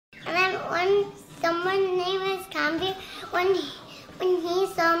when someone's name is Camby, when he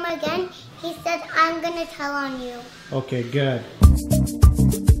saw him again, he said, I'm gonna tell on you. Okay, good.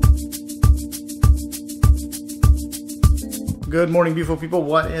 Good morning, beautiful people.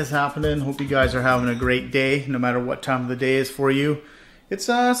 What is happening? Hope you guys are having a great day, no matter what time of the day is for you. It's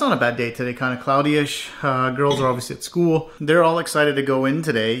not a bad day today, kind of cloudy-ish. Girls are obviously at school. They're all excited to go in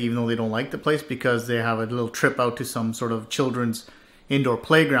today, even though they don't like the place, because they have a little trip out to some sort of children's indoor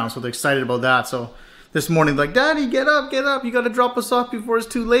playground. So they're excited about that. So this morning, like, Daddy, get up, you got to drop us off before it's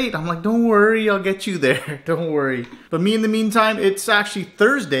too late. I'm like, don't worry, I'll get you there. Don't worry. But me, in the meantime, it's actually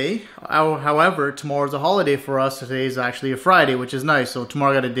Thursday. However, tomorrow's a holiday for us. Today is actually a Friday, which is nice. So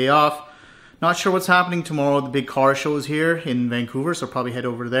tomorrow I got a day off. Not sure what's happening tomorrow. The big car show is here in Vancouver, so I'll probably head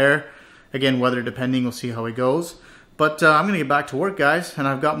over there. Again, weather depending, we'll see how it goes. But I'm going to get back to work, guys, and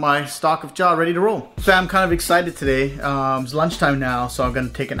I've got my stock of jaw ready to roll. So I'm kind of excited today. It's lunchtime now, so I'm going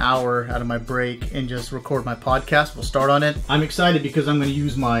to take an hour out of my break and just record my podcast. We'll start on it. I'm excited because I'm going to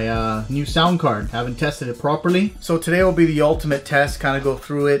use my new sound card. I haven't tested it properly. So today will be the ultimate test, kind of go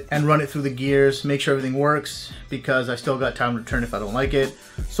through it and run it through the gears, make sure everything works, because I still got time to return if I don't like it.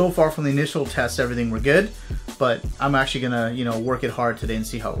 So far from the initial tests, everything were good, but I'm actually gonna, work it hard today and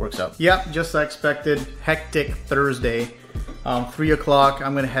see how it works out. Yep, just like expected, hectic Thursday. 3 o'clock,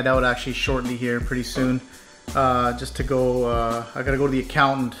 I'm gonna head out actually shortly here, pretty soon, just to go, I gotta go to the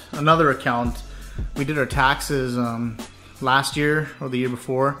accountant, another accountant. We did our taxes last year or the year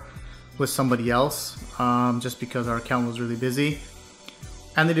before with somebody else, just because our accountant was really busy.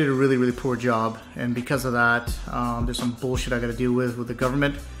 And they did a really, really poor job. And because of that, there's some bullshit I gotta deal with the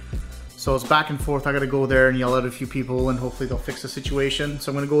government. So it's back and forth. I gotta go there and yell at a few people and hopefully they'll fix the situation.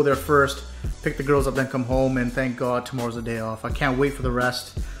 So I'm gonna go there first, pick the girls up, then come home, and thank God tomorrow's a day off. I can't wait for the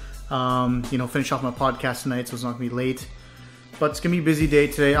rest. Finish off my podcast tonight so it's not gonna be late. But it's gonna be a busy day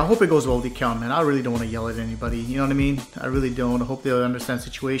today. I hope it goes well with the accountant, man. I really don't want to yell at anybody. You know what I mean? I really don't. I hope they'll understand the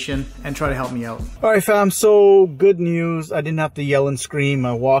situation and try to help me out. All right, fam. So good news. I didn't have to yell and scream.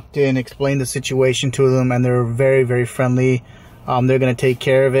 I walked in, explained the situation to them, and they're very, very friendly. They're gonna take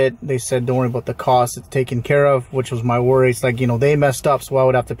care of it. They said, don't worry about the cost. It's taken care of, which was my worry. It's like, they messed up, so I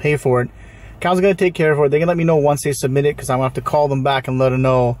would have to pay for it. Accountant's gonna take care of it. They're gonna let me know once they submit it, because I'm gonna have to call them back and let them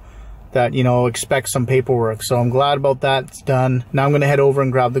know that, expect some paperwork. So I'm glad about that. It's done. Now I'm gonna head over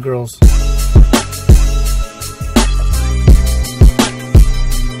and grab the girls.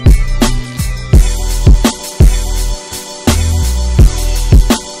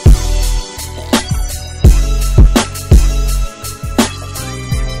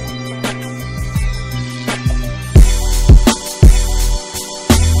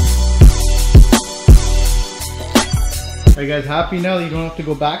 Are you guys happy now that you don't have to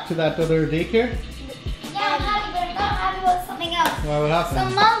go back to that other daycare? Yeah, I'm happy, but I'm not happy about something else. Why, what happened?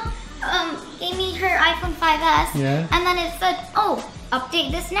 So Mom gave me her iPhone 5S, yeah, and then it said, oh, update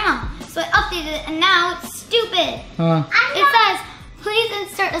this now. So I updated it, and now it's stupid. Huh. It says, please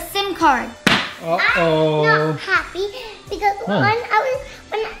insert a SIM card. Uh-oh. I'm not happy because when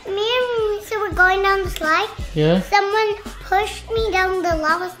me and Resah were going down the slide, yeah, someone pushed me down the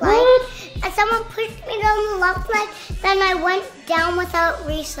lava slide. What? And someone pushed me down the lava slide, then I went down without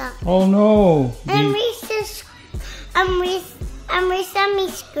Resah. Oh no. And Resah and me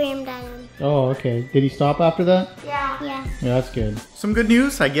screamed at him. Oh, okay. Did he stop after that? Yeah. Yeah. Yeah, that's good. Some good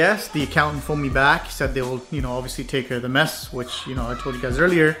news, I guess. The accountant phoned me back. He said they will, obviously take care of the mess, which, I told you guys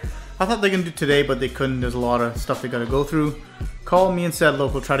earlier. I thought they were going to do today, but they couldn't. There's a lot of stuff they got to go through. Called me and said,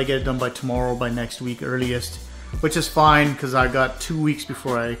 look, we'll try to get it done by tomorrow, by next week earliest. Which is fine, because I got 2 weeks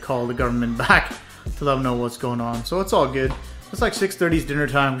before I call the government back to let them know what's going on. So it's all good. It's like 6:30's dinner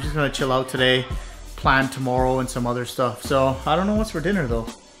time. We're just going to chill out today, plan tomorrow and some other stuff. So I don't know what's for dinner though.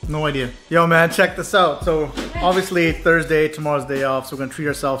 No idea. Yo man, check this out. So obviously Thursday, tomorrow's day off. So we're going to treat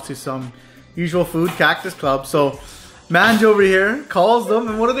ourselves to some usual food, Cactus Club. So Manj over here calls them,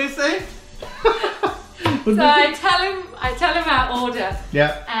 and what do they say? So I tell him our order.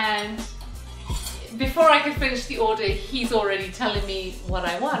 Yeah. And before I could finish the order, he's already telling me what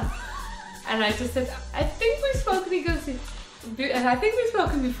I want. And I just said, I think we've spoken. He goes, and I think we've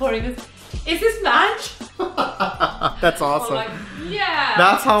spoken before. He goes, is this Manj? That's awesome. I'm like, yeah.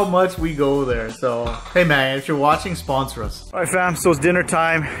 That's how much we go there. So, hey man, if you're watching, sponsor us. All right fam, so it's dinner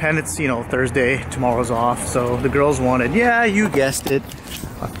time and it's, Thursday, tomorrow's off. So the girls wanted, yeah, you guessed it,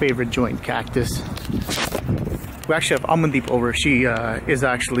 my favorite joint, Cactus. We actually have Amandeep over. She is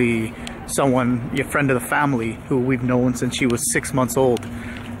actually a friend of the family who we've known since she was 6 months old.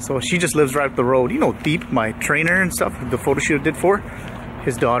 So she just lives right up the road. Deep, my trainer and stuff, the photo shoot I did for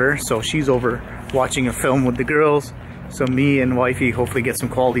his daughter. So she's over watching a film with the girls. So me and wifey hopefully get some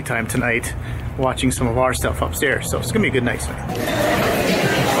quality time tonight watching some of our stuff upstairs. So it's gonna be a good night tonight.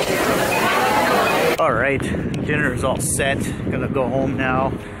 All right, dinner is all set. Gonna go home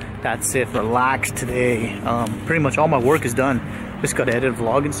now. That's it, relax today. Pretty much all my work is done. Just gotta edit a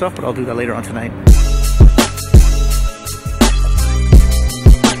vlog and stuff, but I'll do that later on tonight.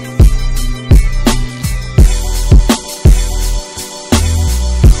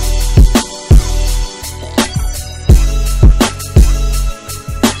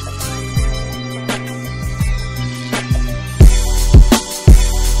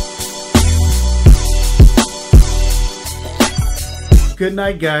 Good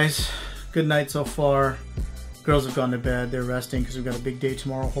night, guys. Good night so far. Girls have gone to bed. They're resting because we've got a big day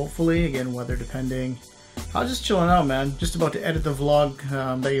tomorrow, hopefully. Again, weather depending. I was just chilling out, man. Just about to edit the vlog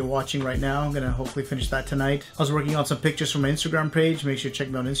that you're watching right now. I'm going to hopefully finish that tonight. I was working on some pictures from my Instagram page. Make sure you check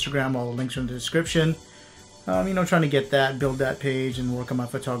me out on Instagram. All the links are in the description. You know, trying to get that, build that page and work on my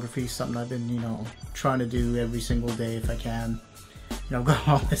photography. Something I've been, you know, trying to do every single day if I can. You know, I've got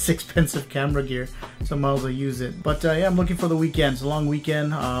all this expensive camera gear, so I might as well use it. But yeah, I'm looking for the weekend. It's a long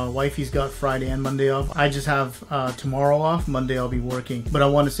weekend. Wifey's got Friday and Monday off. I just have tomorrow off. Monday I'll be working. But I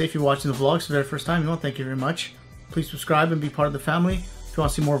want to say, if you're watching the vlogs for the very first time, you know, thank you very much. Please subscribe and be part of the family. If you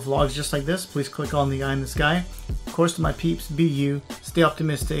want to see more vlogs just like this, please click on the eye in the sky. Of course, to my peeps, be you. Stay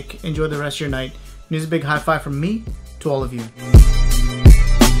optimistic. Enjoy the rest of your night. And here's a big high five from me to all of you.